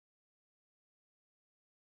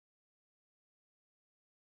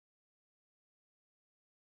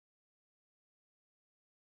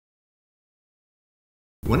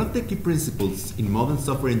One of the key principles in modern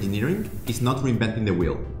software engineering is not reinventing the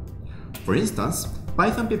wheel. For instance,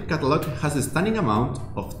 Python pip catalog has a stunning amount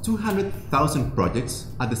of 200,000 projects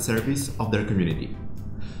at the service of their community.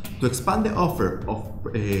 To expand the offer of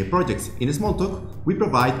projects in Smalltalk, we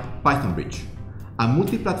provide PythonBridge, a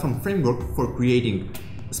multi-platform framework for creating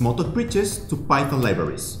Smalltalk bridges to Python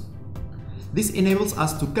libraries. This enables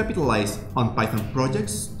us to capitalize on Python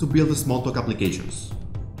projects to build Smalltalk applications.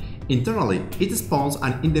 Internally, it spawns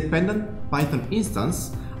an independent Python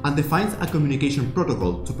instance and defines a communication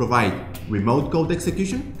protocol to provide remote code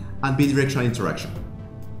execution and bidirectional interaction.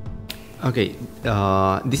 Okay,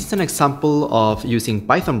 this is an example of using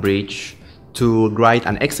PythonBridge to write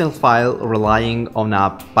an Excel file relying on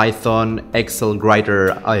a Python Excel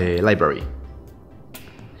writer library.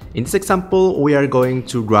 In this example, we are going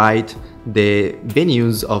to write the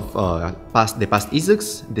venues of the past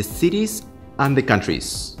issues, the cities, and the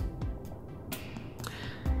countries.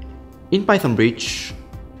 In PythonBridge,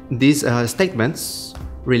 these statements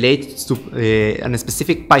relate to a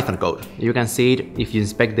specific Python code. You can see it if you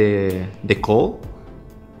inspect the call.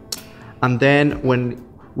 And then when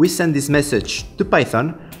we send this message to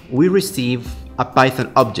Python, we receive a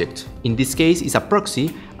Python object. In this case, it's a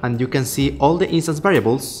proxy, and you can see all the instance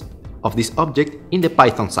variables of this object in the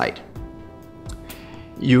Python side.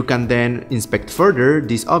 You can then inspect further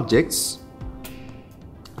these objects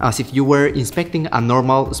as if you were inspecting a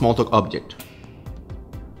normal Smalltalk object.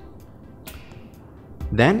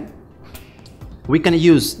 Then, we can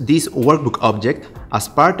use this workbook object as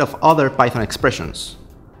part of other Python expressions.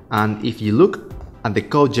 And if you look at the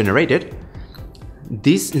code generated,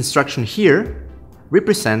 this instruction here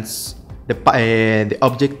represents the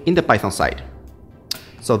object in the Python side.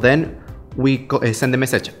 So then we send the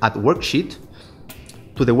message add worksheet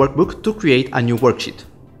to the workbook to create a new worksheet,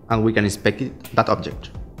 and we can inspect that object.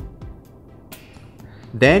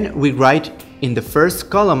 Then we write in the first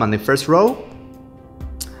column and the first row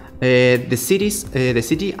the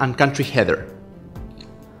city and country header.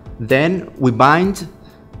 Then we bind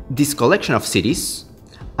this collection of cities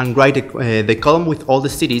and write the column with all the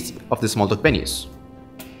cities of the Smalltalk venues.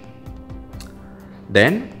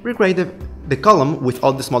 Then we write the column with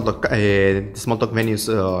all the Smalltalk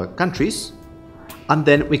venues countries, and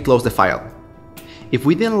then we close the file. If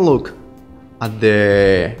we then look at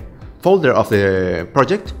the folder of the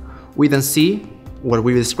project, we then see what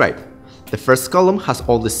we described. The first column has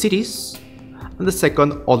all the cities, and the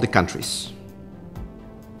second all the countries.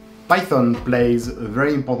 Python plays a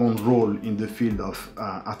very important role in the field of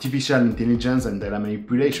artificial intelligence and data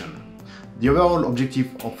manipulation. The overall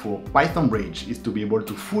objective of our PythonBridge is to be able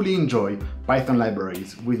to fully enjoy Python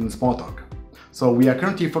libraries within Smalltalk. So we are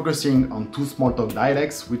currently focusing on two Smalltalk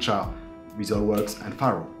dialects, which are VisualWorks and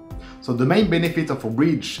Pharo. So the main benefit of our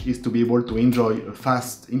bridge is to be able to enjoy a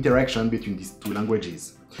fast interaction between these two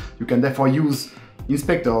languages. You can therefore use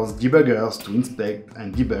inspectors, debuggers to inspect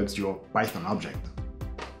and debug your Python object.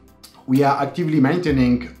 We are actively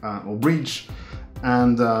maintaining our bridge,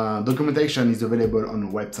 and documentation is available on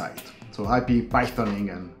our website. So happy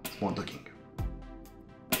Pythoning and Smalltalking.